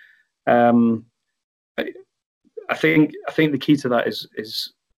it? I think the key to that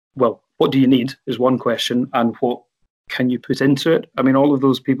is well, what do you need is one question, and what can you put into it? I mean, all of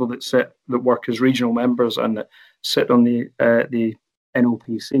those people that work as regional members and that sit on the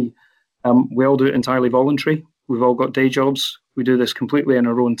NOPC, we all do it entirely voluntary. We've all got day jobs. We do this completely in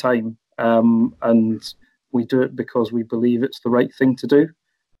our own time, and we do it because we believe it's the right thing to do,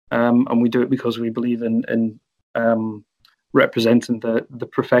 and we do it because we believe in representing the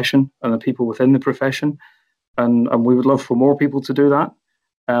profession and the people within the profession, and we would love for more people to do that.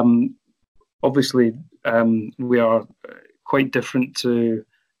 Obviously, we are quite different to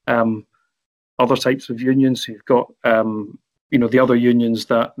other types of unions. You've got, the other unions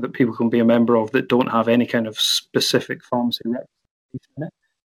that people can be a member of that don't have any kind of specific pharmacy representation in it.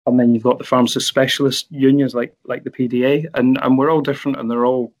 And then you've got the pharmacist specialist unions like the PDA, and we're all different, and they're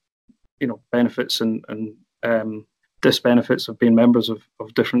all, benefits and disbenefits of being members of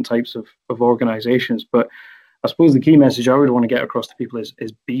different types of organisations. But I suppose the key message I would want to get across to people is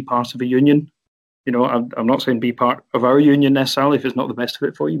be part of a union. I'm not saying be part of our union necessarily if it's not the best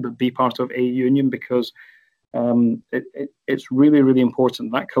fit for you, but be part of a union, because it's really, really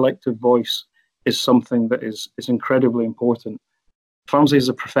important. That collective voice is something that is incredibly important. Pharmacy as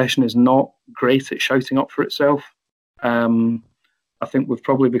a profession is not great at shouting up for itself. I think we've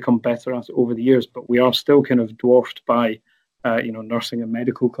probably become better at it over the years, but we are still kind of dwarfed by, nursing and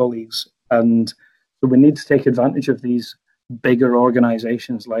medical colleagues. And so we need to take advantage of these bigger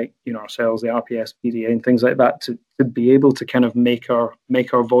organisations like, ourselves, the RPS, PDA, and things like that, to be able to kind of make our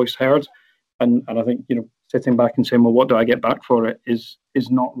voice heard. And I think, sitting back and saying, well, what do I get back for it is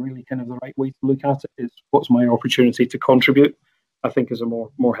not really kind of the right way to look at it. It's what's my opportunity to contribute, I think, is a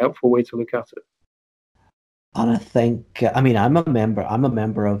more helpful way to look at it. And I think, I'm a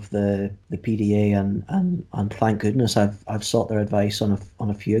member of the PDA, and thank goodness I've sought their advice on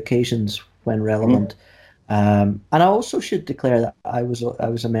a few occasions when relevant. And I also should declare that I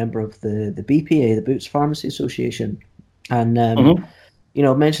was a member of the BPA, the Boots Pharmacy Association, and I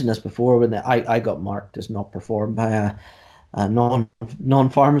mentioned this before when I got marked as not performed by a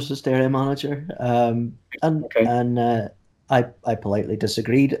non-pharmacist area manager, I politely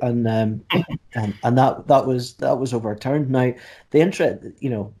disagreed, and that was overturned. Now, the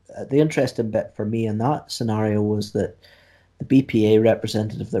interesting bit for me in that scenario was that the BPA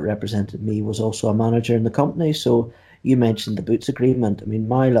representative that represented me was also a manager in the company. So you mentioned the Boots agreement. I mean,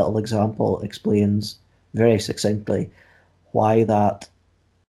 my little example explains very succinctly why that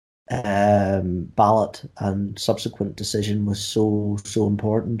ballot and subsequent decision was so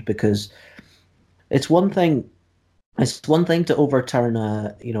important, because it's one thing to overturn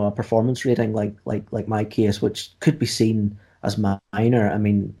a performance rating like my case, which could be seen as minor. I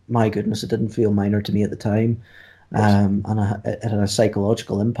mean, my goodness, it didn't feel minor to me at the time. And it had a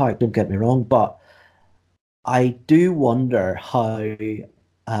psychological impact, don't get me wrong, but I do wonder how,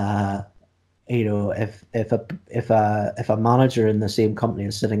 if a manager in the same company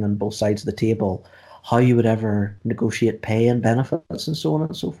is sitting on both sides of the table, how you would ever negotiate pay and benefits and so on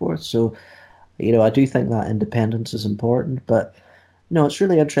and so forth. So, I do think that independence is important, but it's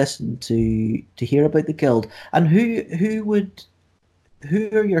really interesting to hear about the Guild. And who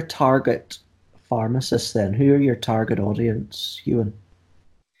are your target pharmacists then? Who are your target audience, Ewan?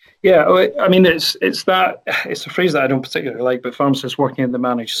 Yeah, I mean, it's a phrase that I don't particularly like, but pharmacists working in the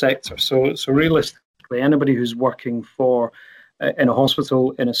managed sector. So realistically, anybody who's working in a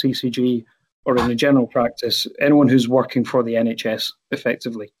hospital, in a CCG, or in a general practice, anyone who's working for the NHS,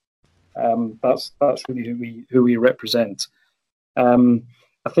 effectively, that's really who we represent. I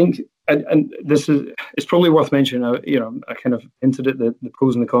think, and it's probably worth mentioning. I kind of hinted at the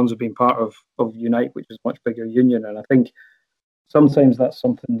pros and the cons of being part of Unite, which is a much bigger union, and I think sometimes that's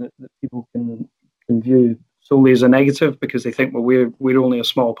something that people can view solely as a negative because they think, well, we're only a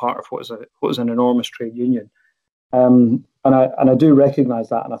small part of what is an enormous trade union. And I do recognise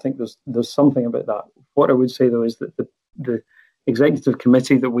that, and I think there's something about that. What I would say though is that the executive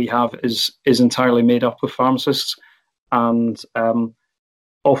committee that we have is entirely made up of pharmacists, and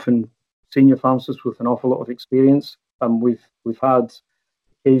often senior pharmacists with an awful lot of experience. We've had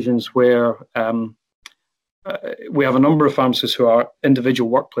occasions where we have a number of pharmacists who are individual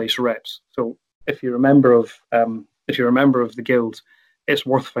workplace reps. So if you're a member of the guild, it's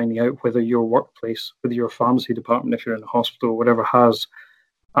worth finding out whether your workplace, whether your pharmacy department, if you're in a hospital or whatever, has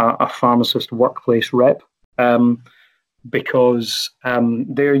a pharmacist workplace rep, because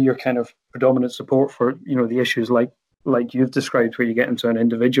they're your kind of predominant support for the issues like you've described, where you get into an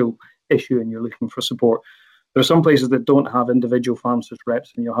individual issue and you're looking for support. There are some places that don't have individual pharmacist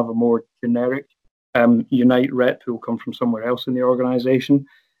reps, and you'll have a more generic Unite rep who will come from somewhere else in the organisation,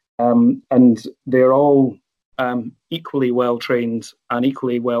 and they're all equally well trained and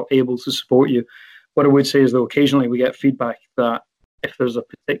equally well able to support you. What I would say is, though, occasionally we get feedback that if there's a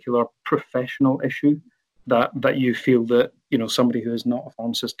particular professional issue that you feel that somebody who is not a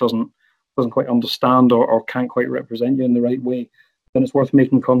pharmacist doesn't quite understand or can't quite represent you in the right way, then it's worth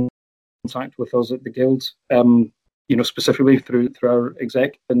making contact with us at the guild, specifically through our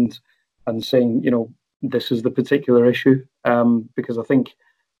exec and saying, this is the particular issue, because I think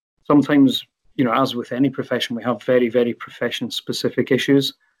sometimes, as with any profession, we have very, very profession-specific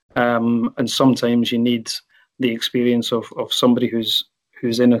issues, and sometimes you need the experience of somebody who's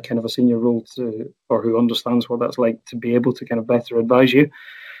in a kind of a senior role or who understands what that's like to be able to kind of better advise you.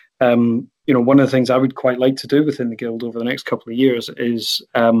 One of the things I would quite like to do within the guild over the next couple of years is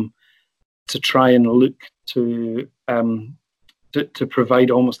to try and look to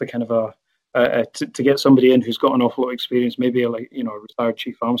provide almost a kind of to get somebody in who's got an awful lot of experience, maybe a retired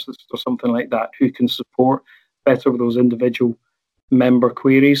chief pharmacist or something like that, who can support better with those individual member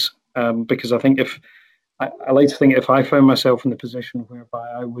queries. Because I think I like to think if I found myself in the position whereby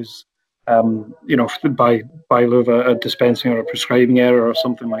I was, by lieu of a dispensing or a prescribing error or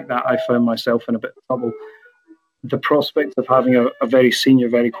something like that, I found myself in a bit of trouble. The prospect of having a very senior,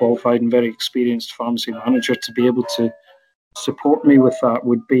 very qualified and very experienced pharmacy manager to be able to support me with that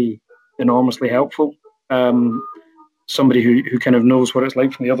would be enormously helpful. Somebody who kind of knows what it's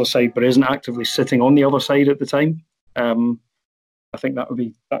like from the other side but isn't actively sitting on the other side at the time. I think that would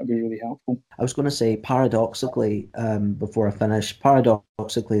be really helpful. I was going to say, paradoxically, before I finish, I don't want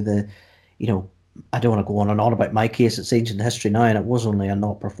to go on and on about my case. It's ancient history now, and it was only a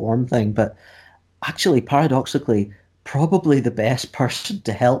not performed thing, but actually, paradoxically, probably the best person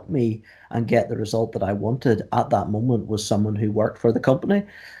to help me and get the result that I wanted at that moment was someone who worked for the company.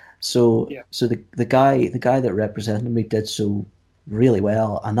 So the guy that represented me did so really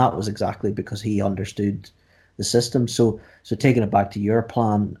well, and that was exactly because he understood the system. So taking it back to your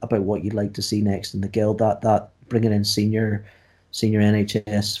plan about what you'd like to see next in the guild, that bringing in senior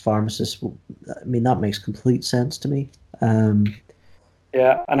NHS pharmacists, I mean, that makes complete sense to me.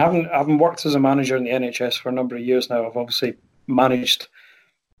 Yeah, and having worked as a manager in the NHS for a number of years now, I've obviously managed,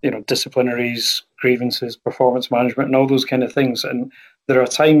 disciplinaries, grievances, performance management, and all those kind of things. And there are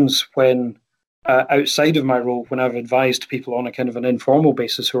times when, outside of my role, when I've advised people on a kind of an informal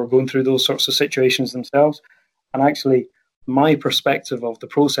basis who are going through those sorts of situations themselves, and actually my perspective of the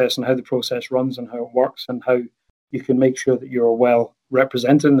process and how the process runs and how it works and how you can make sure that you're well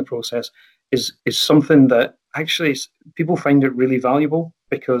represented in the process is something that actually people find it really valuable,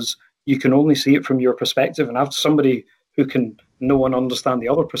 because you can only see it from your perspective, and have somebody who can know and understand the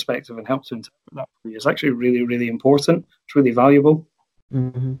other perspective and help to interpret that for you is actually really, really important. It's really valuable.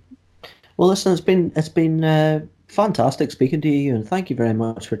 Mm-hmm. Well, listen, it's been fantastic speaking to you, and thank you very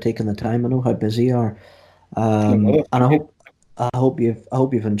much for taking the time. I know how busy you are, and I hope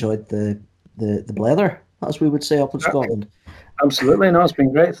you've enjoyed the blether, as we would say up in Scotland. Absolutely, no, it's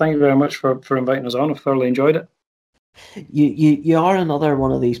been great. Thank you very much for inviting us on. I've thoroughly enjoyed it. You are another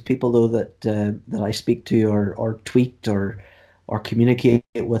one of these people though that I speak to or tweet or communicate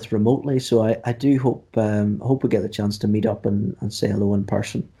with remotely. So I do hope we get the chance to meet up and say hello in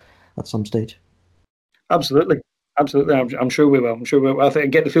person at some stage. Absolutely. I'm sure we will. I think I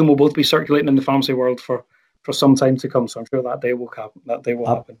get the film will both be circulating in the pharmacy world for some time to come. So I'm sure that day will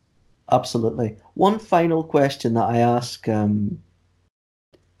happen. Absolutely. One final question that I ask.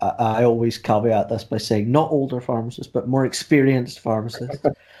 I always caveat this by saying not older pharmacists, but more experienced pharmacists.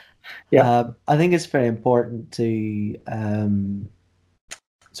 Yeah. I think it's very important to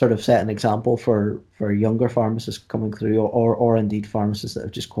sort of set an example for younger pharmacists coming through, or indeed pharmacists that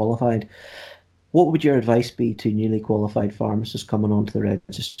have just qualified. What would your advice be to newly qualified pharmacists coming onto the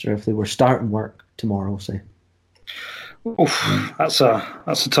register if they were starting work tomorrow, say? Oof, that's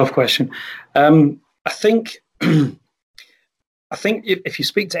a tough question. I think if you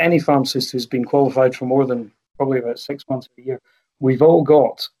speak to any pharmacist who's been qualified for more than probably about 6 months of a year, we've all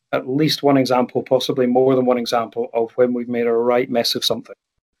got at least one example, possibly more than one example, of when we've made a right mess of something.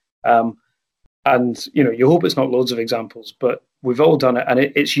 And you hope it's not loads of examples, but we've all done it, and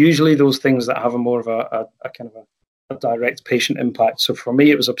it's usually those things that have a more of a kind of a direct patient impact. So for me,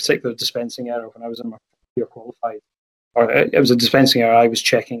 it was a particular dispensing error when I was in my year qualified, or it was a dispensing error. I was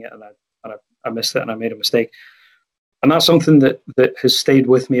checking it and I missed it and I made a mistake, and that's something that has stayed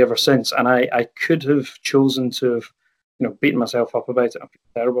with me ever since. And I could have chosen to have beaten myself up about it. I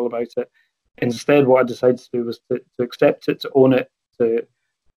feel terrible about it. Instead, what I decided to do was to accept it, to own it,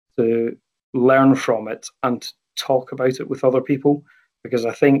 to learn from it, and talk about it with other people, because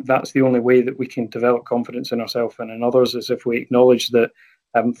I think that's the only way that we can develop confidence in ourselves and in others, is if we acknowledge that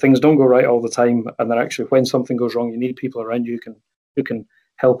things don't go right all the time, and that actually when something goes wrong, you need people around you who can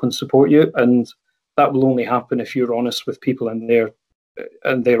help and support you, and that will only happen if you're honest with people and they're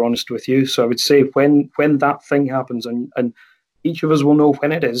honest with you. So I would say when that thing happens, and each of us will know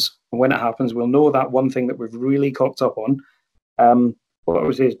when it is, and when it happens, we'll know that one thing that we've really cocked up on. What I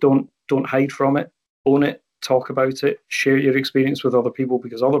would say is don't hide from it, own it, talk about it, share your experience with other people,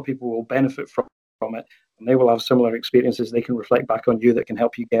 because other people will benefit from it, and they will have similar experiences they can reflect back on you that can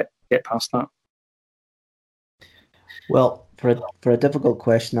help you get past that. Well, for a difficult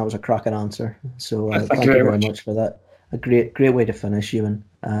question, that was a cracking answer. So thank you very much for that. A great way to finish, Ewan.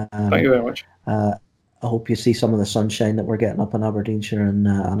 Thank you very much. I hope you see some of the sunshine that we're getting up in Aberdeenshire, and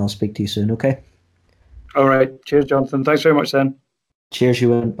I'll speak to you soon, okay? All right. Cheers, Jonathan. Thanks very much, then. Cheers,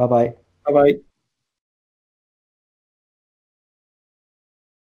 Ewan. Bye-bye. Bye-bye.